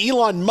 You know, like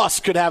Elon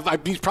Musk could have...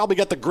 He's probably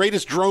got the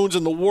greatest drones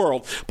in the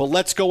world, but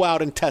let's go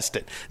out and test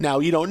it. Now,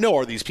 you don't know.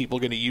 Are these people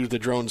going to use the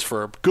drones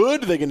for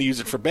good? Are they going to use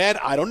it for bad?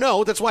 I don't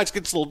know. That's why it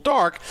gets a little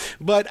dark.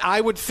 But I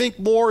would think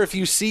more if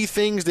you see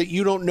things that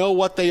you don't know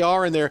what they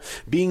are and they're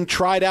being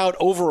tried out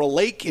over a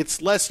lake,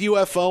 it's less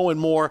UFO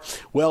and more,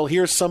 well,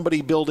 here's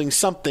somebody building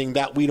something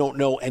that we don't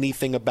know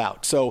anything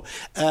about. So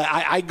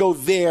I go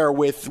there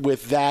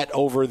with that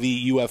over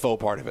the UFO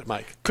part of it,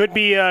 Mike. Could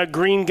be a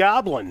Green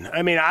Goblin.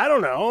 I mean, I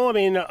don't know. I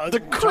mean,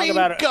 the Green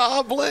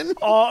Goblin?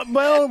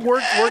 Well,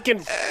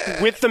 working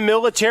with the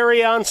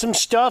military on some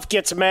stuff,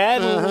 gets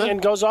mad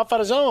and goes off on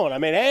his own. I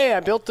mean, hey, I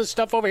built this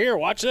stuff over here.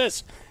 Watch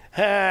this.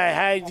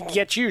 Hey,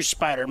 get you,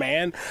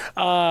 Spider-Man.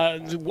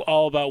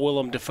 All about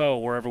Willem Dafoe,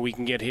 wherever we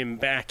can get him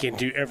back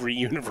into every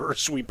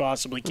universe we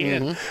possibly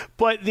can.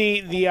 But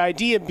the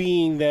idea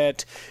being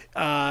that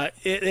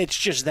it's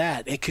just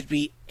that. It could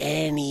be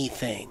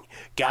anything.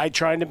 Guy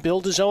trying to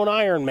build his own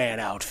Iron Man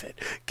outfit.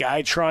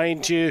 Guy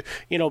trying to,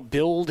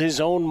 build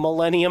his own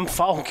Millennium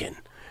Falcon.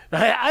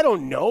 I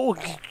don't know.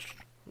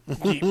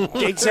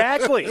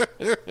 Exactly.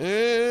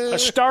 A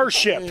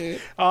starship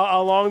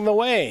along the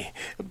way.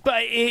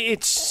 But I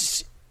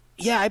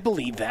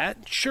believe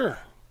that. Sure.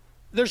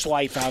 There's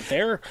life out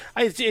there.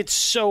 It's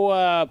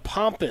so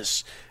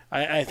pompous,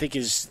 I think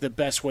is the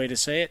best way to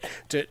say it,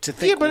 to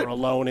think we're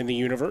alone in the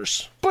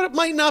universe. But it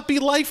might not be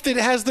life that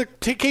has the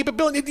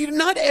capability.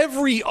 Not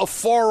every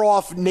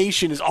far-off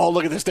nation is, oh,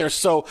 look at this, they're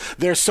so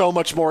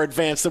much more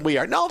advanced than we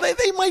are. No,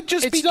 they might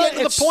just be getting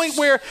to the point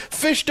where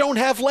fish don't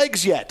have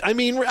legs yet. I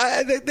mean,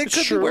 they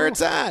could be where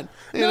it's at.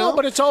 You know?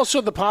 But it's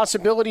also the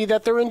possibility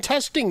that they're in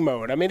testing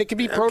mode. I mean, it could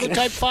be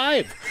prototype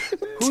 5.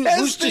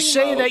 Who's to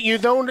say that you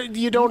don't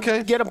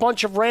get a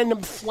bunch of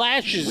random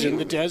flashes in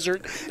the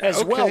desert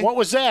as well? What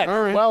was that?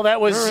 All right. Well, that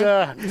was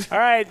all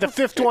right. The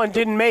fifth one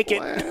didn't make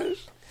it.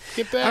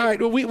 Get back. All right.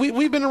 Well,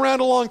 we've been around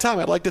a long time.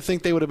 I'd like to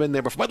think they would have been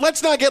there before. But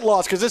let's not get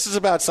lost because this is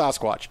about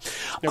Sasquatch.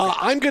 Okay.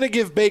 I'm going to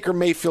give Baker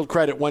Mayfield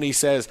credit when he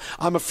says,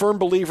 I'm a firm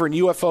believer in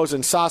UFOs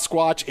and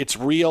Sasquatch. It's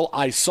real.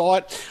 I saw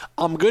it.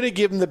 I'm going to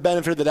give him the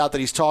benefit of the doubt that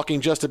he's talking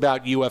just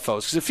about UFOs.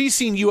 Because if he's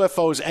seen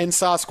UFOs and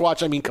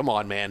Sasquatch, I mean, come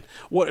on, man.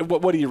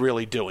 What are you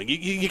really doing?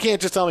 You can't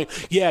just tell me,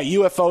 yeah,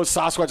 UFOs,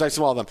 Sasquatch, I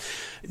saw them.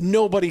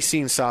 Nobody's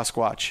seen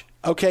Sasquatch.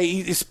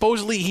 Okay,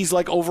 supposedly he's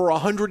like over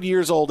 100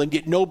 years old, and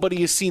yet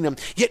nobody has seen him.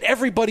 Yet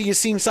everybody has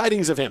seen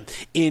sightings of him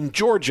in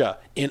Georgia,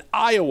 in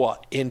Iowa,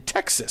 in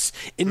Texas,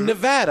 in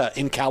Nevada,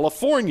 in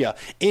California,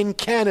 in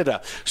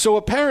Canada. So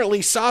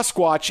apparently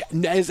Sasquatch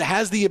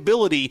has the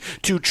ability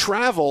to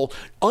travel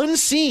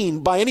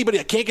unseen by anybody.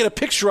 I can't get a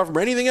picture of him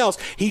or anything else.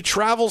 He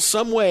travels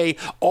some way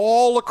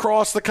all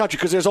across the country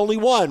because there's only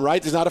one,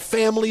 right? There's not a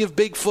family of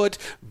Bigfoot,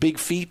 Big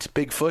feet.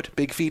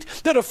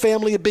 Not a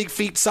family of big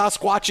feet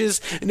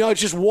Sasquatches. No,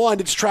 it's just one. find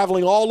it's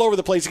traveling all over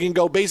the place. It can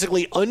go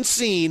basically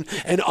unseen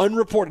and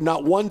unreported.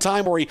 Not one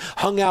time where he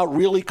hung out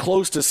really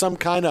close to some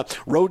kind of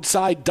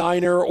roadside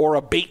diner or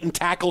a bait and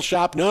tackle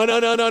shop.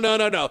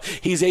 No.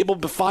 He's able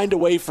to find a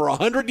way for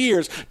 100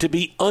 years to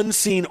be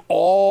unseen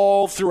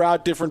all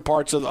throughout different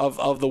parts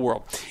of the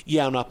world.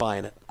 Yeah, I'm not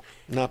buying it.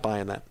 Not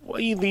buying that. Well,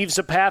 he leaves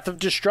a path of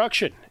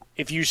destruction.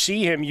 If you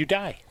see him, you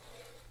die.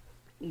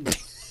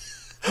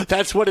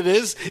 That's what it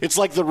is? It's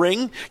like The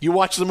Ring? You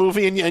watch the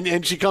movie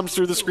and she comes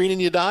through the screen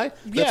and you die?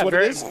 That's what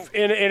it is?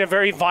 In a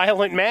very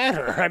violent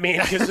manner. I mean,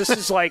 because this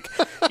is like,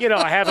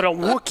 having a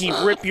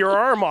Wookiee rip your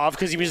arm off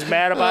because he was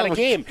mad about a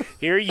game.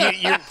 Here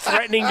you're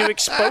threatening to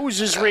expose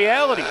his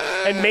reality.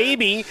 And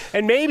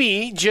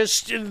maybe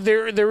just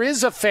there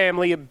is a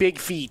family of big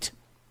feet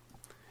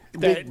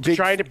that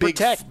trying to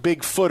protect.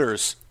 Big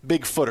footers.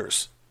 Big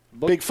foots?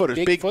 Big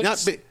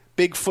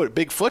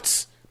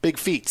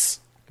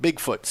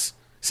feets.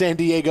 San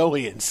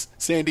Diegans.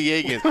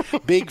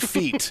 Big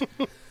feet.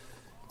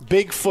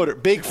 Big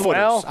footers.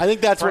 Well, I think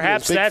that's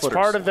perhaps what it is. That's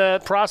part of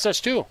the process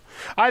too.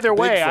 Either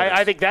way,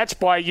 I think that's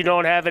why you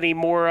don't have any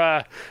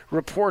more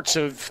reports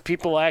of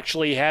people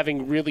actually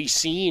having really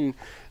seen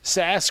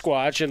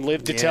Sasquatch and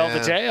lived to tell the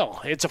tale.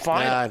 It's a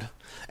final. God.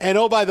 And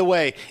by the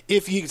way,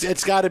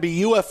 it's got to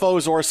be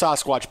UFOs or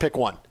Sasquatch. Pick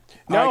one.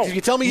 No,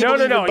 you tell me you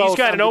no. both, He's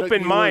got an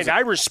open mind. I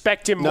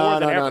respect him more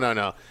than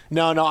ever.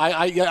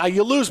 No.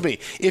 You lose me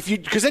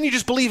because then you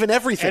just believe in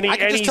everything. I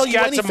can just tell you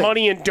anything. He's got some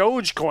money in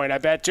Dogecoin, I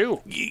bet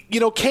too.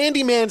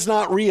 Candyman's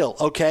not real.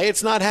 Okay,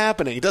 it's not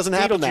happening. It doesn't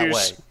happen that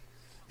way.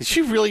 Did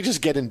you really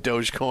just get in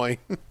Dogecoin?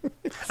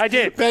 I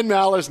did. Ben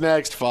Maller's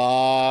next.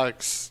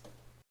 Fox.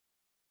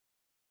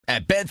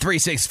 At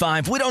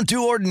Bet365, we don't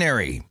do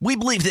ordinary. We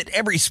believe that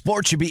every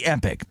sport should be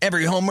epic.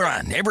 Every home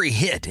run, every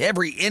hit,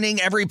 every inning,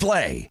 every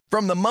play.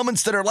 From the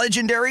moments that are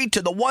legendary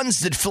to the ones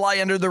that fly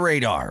under the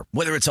radar.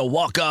 Whether it's a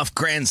walk-off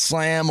grand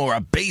slam or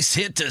a base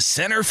hit to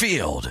center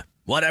field.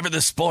 Whatever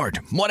the sport,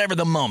 whatever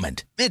the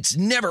moment. It's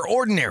never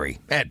ordinary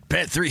at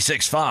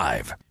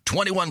Bet365.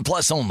 21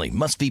 plus only.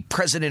 Must be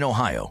present in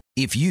Ohio.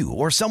 If you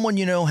or someone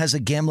you know has a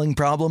gambling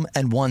problem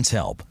and wants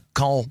help,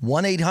 call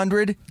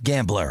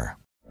 1-800-GAMBLER.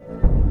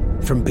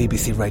 From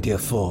BBC Radio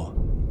 4,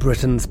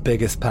 Britain's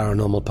biggest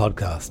paranormal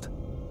podcast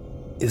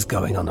is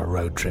going on a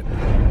road trip.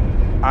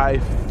 I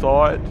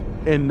thought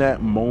in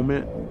that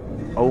moment,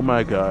 oh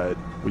my God,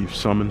 we've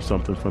summoned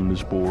something from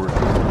this board.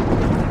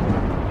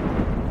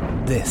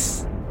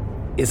 This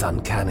is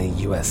Uncanny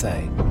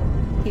USA.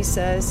 He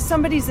says,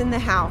 somebody's in the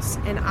house,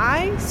 and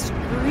I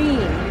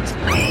screamed.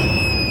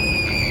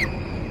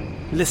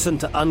 Listen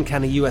to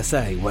Uncanny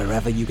USA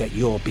wherever you get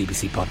your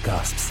BBC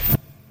podcasts,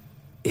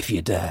 if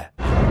you dare.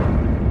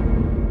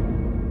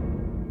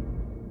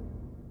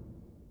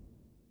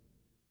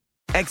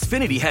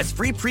 Xfinity has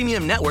free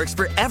premium networks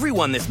for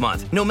everyone this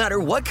month, no matter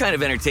what kind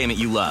of entertainment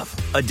you love.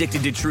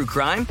 Addicted to true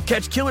crime?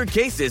 Catch killer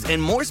cases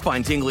and more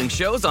spine-tingling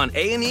shows on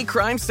A&E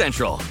Crime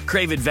Central.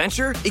 Crave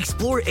adventure?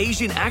 Explore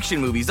Asian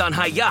action movies on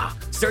Hi-Ya.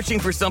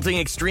 Searching for something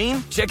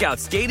extreme? Check out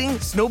skating,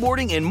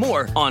 snowboarding, and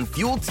more on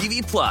Fuel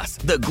TV Plus,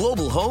 the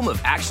global home of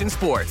action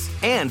sports.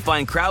 And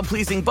find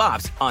crowd-pleasing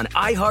bops on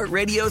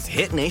iHeartRadio's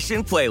Hit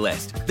Nation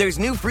playlist. There's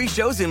new free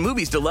shows and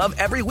movies to love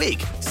every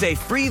week. Say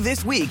free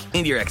this week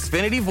in your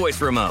Xfinity voice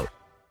remote.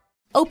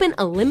 Open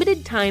a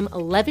limited-time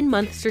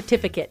 11-month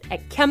certificate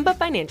at Kemba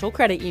Financial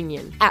Credit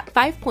Union. At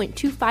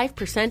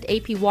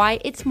 5.25%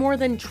 APY, it's more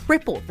than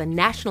triple the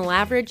national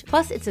average,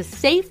 plus it's a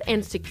safe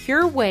and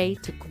secure way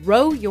to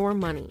grow your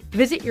money.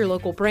 Visit your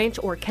local branch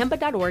or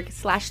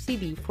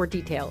kemba.org/cd for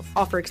details.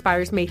 Offer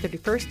expires May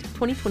 31st,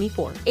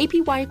 2024.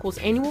 APY equals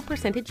annual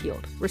percentage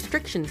yield.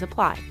 Restrictions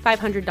apply.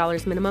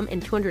 $500 minimum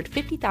and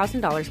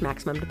 $250,000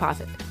 maximum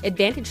deposit.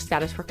 Advantage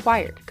status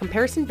required.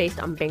 Comparison based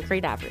on bank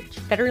rate average.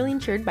 Federally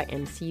insured by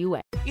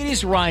NCUA. It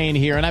is Ryan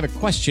here, and I have a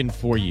question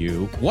for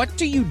you. What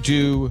do you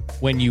do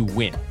when you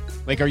win?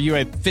 Like, are you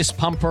a fist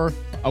pumper,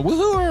 a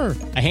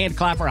woohooer, a hand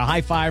clapper, a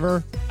high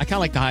fiver? I kind of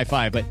like the high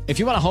five, but if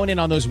you want to hone in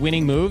on those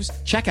winning moves,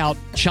 check out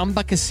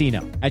Chumba Casino.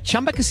 At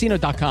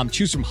ChumbaCasino.com,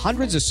 choose from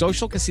hundreds of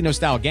social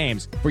casino-style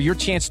games for your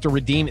chance to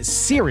redeem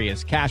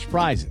serious cash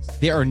prizes.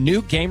 There are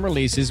new game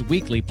releases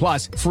weekly,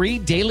 plus free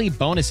daily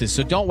bonuses,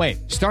 so don't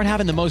wait. Start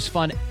having the most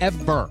fun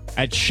ever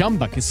at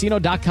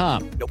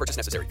ChumbaCasino.com. No purchase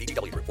necessary.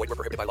 VGW Group. Void where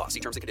prohibited by law. See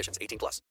terms and conditions. 18+.